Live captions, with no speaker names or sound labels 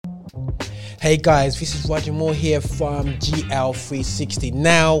Hey guys, this is Roger Moore here from GL360.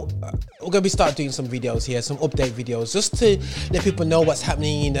 Now, we're going to start doing some videos here, some update videos, just to let people know what's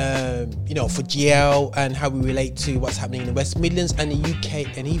happening in, for GL and how we relate to what's happening in the West Midlands and the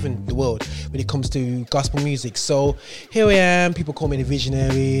UK and even the world when it comes to gospel music. So here I am. People call me the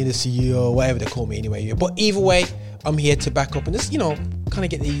visionary, the CEO, whatever they call me anyway. But either way, I'm here to back up and just, kind of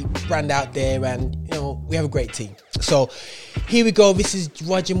get the brand out there, and we have a great team. So here we go. This is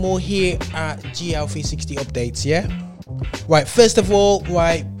Roger Moore here at GL360 Updates. Yeah, right, first of all,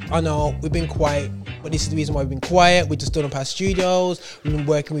 right, I know we've been quiet, but this is the reason why we've been quiet. We just done up our studios. We've been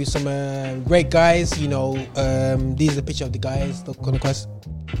working with some great guys. These are the picture of the guys. Look on the quest.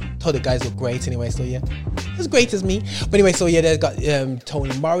 Told the guys look great anyway, so yeah, as great as me. But anyway, so yeah, they've got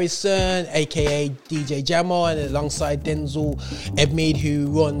Tony Morrison, aka DJ Jamo, and alongside Denzel Edmead, who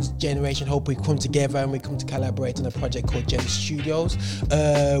runs Generation Hope. We come together and we come to collaborate on a project called Gen Studios,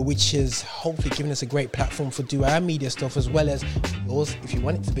 which is hopefully giving us a great platform for do our media stuff as well as yours if you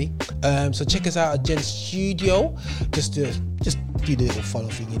want it to be. So check us out at Gen Studio. Just do the little follow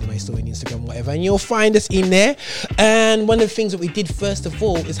thing anyway, so in Instagram, whatever, and you'll find us in there. And one of the things that we did first of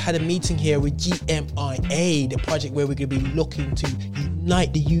all is had a meeting here with GMIA, the project where we're going to be looking to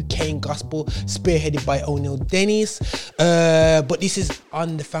unite the UK in gospel, spearheaded by O'Neill Dennis. But this is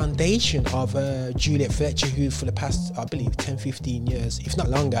on the foundation of Juliet Fletcher, who for the past, I believe, 10-15 years, if not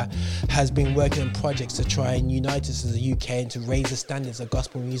longer, has been working on projects to try and unite us as a UK and to raise the standards of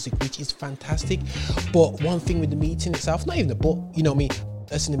gospel music, which is fantastic. But one thing with the meeting itself, not even the book,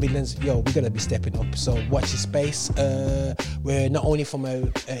 us in the Midlands, we're going to be stepping up. So watch the space. We're not only from a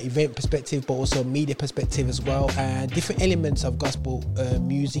event perspective, but also media perspective as well. And different elements of gospel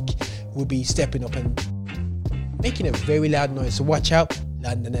music will be stepping up and making a very loud noise. So watch out.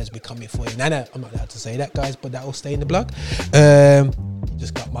 Londoners be coming for you. No, I'm not allowed to say that, guys, but that will stay in the blog.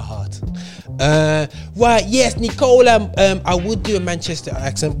 Just got my heart. Right, yes, Nicola. I would do a Manchester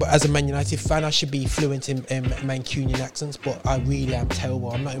accent, but as a Man United fan, I should be fluent in Mancunian accents, but I really am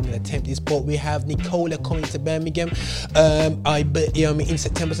terrible. I'm not even going to attempt this. But we have Nicola coming to Birmingham. In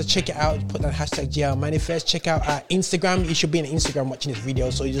September, so check it out. Put that hashtag GL Manifest. Check out our Instagram. You should be on Instagram watching this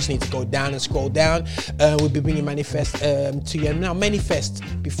video, so you just need to go down and scroll down. We'll be bringing Manifest to you. Now, Manifest.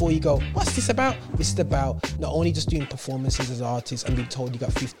 Before you go, what's this about? This is about not only just doing performances as artists and being told you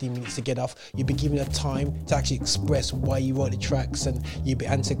got 15 minutes to get off. You'll be given a time to actually express why you wrote the tracks, and you'll be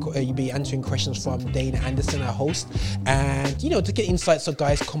answering questions from Dana Anderson, our host, and to get insights. So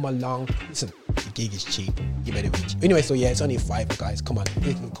guys, come along. Listen, the gig is cheap. You better reach. Anyway, so yeah, it's only $5, guys. Come on,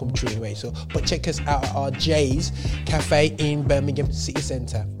 it can come true anyway. So, but check us out at our Jay's Cafe in Birmingham City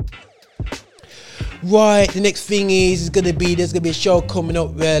Centre. Right, the next thing is there's gonna be a show coming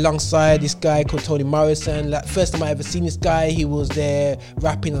up alongside this guy called Tony Morrison. First time I ever seen this guy, he was there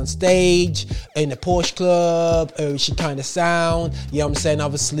rapping on stage in the Porsche Club, she kind of sound, I'm saying,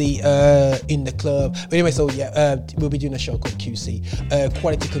 obviously in the club. But anyway, so yeah, we'll be doing a show called QC,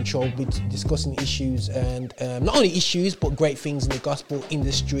 Quality Control. We're discussing issues and not only issues but great things in the gospel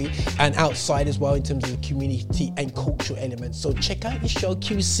industry and outside as well in terms of the community and cultural elements. So check out the show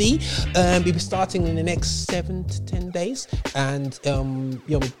QC. We'll be starting in the next 7 to 10 days, and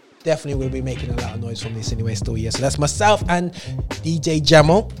we definitely will be making a lot of noise from this anyway still. So that's myself and DJ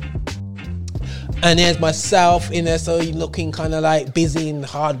Jamo, and there's myself in there, so you're looking kind of like busy and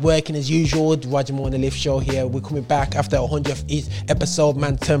hard working as usual. Roger Moore on the Lift Show here. We're coming back after 100th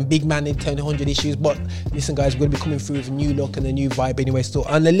episode. Big man didn't turn 100 issues, but listen guys, we're going to be coming through with a new look and a new vibe anyway still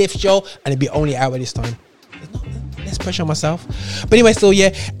on the Lift Show, and it'll be only an hour this time. Less pressure on myself. But anyway, so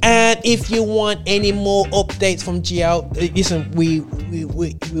yeah, and if you want any more updates from GL, listen, we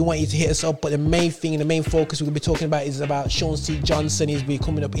want you to hit us up. But the main thing and the main focus we're going to be talking about is about Sean C. Johnson. He's be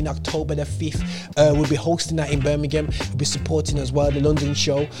coming up in October the 5th. We'll be hosting that in Birmingham. We'll be supporting as well the London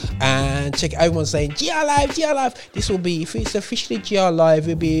show. And check everyone saying GL Live. This will be, if it's officially GL Live,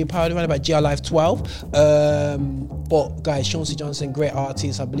 it'll be probably around about GL Live 12. But guys, Sean C. Johnson, great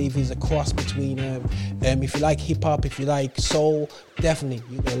artist. I believe he's a cross between if you like hip hop, if you like soul, definitely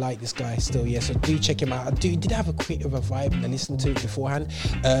you're gonna like this guy still. So do check him out. I did have a creative vibe and I listened to it beforehand.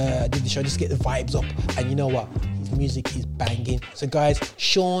 I did the show just get the vibes up, and you know what, his music is banging. So guys,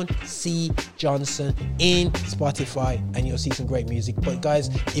 Sean C. Johnson in Spotify, and you'll see some great music. But guys,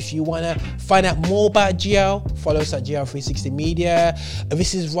 if you wanna find out more about GL, follow us at GL360 Media.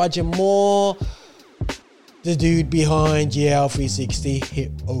 This is Roger Moore, the dude behind GL360. Here,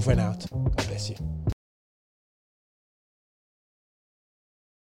 over and out. God bless you.